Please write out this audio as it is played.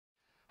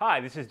Hi,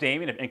 this is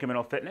Damien of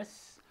Incremental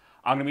Fitness.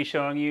 I'm going to be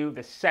showing you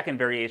the second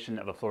variation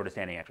of the floor to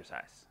standing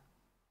exercise.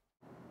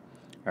 All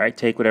right,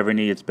 take whatever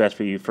knee is best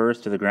for you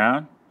first to the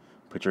ground.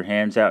 Put your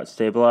hands out,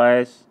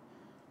 stabilize.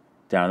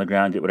 Down on the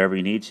ground, get whatever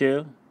you need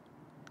to.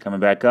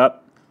 Coming back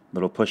up,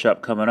 little push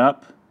up coming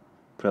up.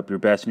 Put up your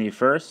best knee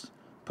first.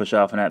 Push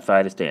off on that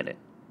thigh to stand it.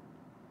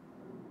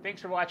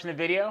 Thanks for watching the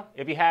video.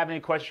 If you have any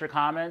questions or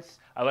comments,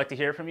 I'd like to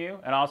hear from you.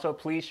 And also,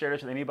 please share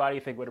this with anybody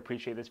you think would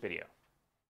appreciate this video.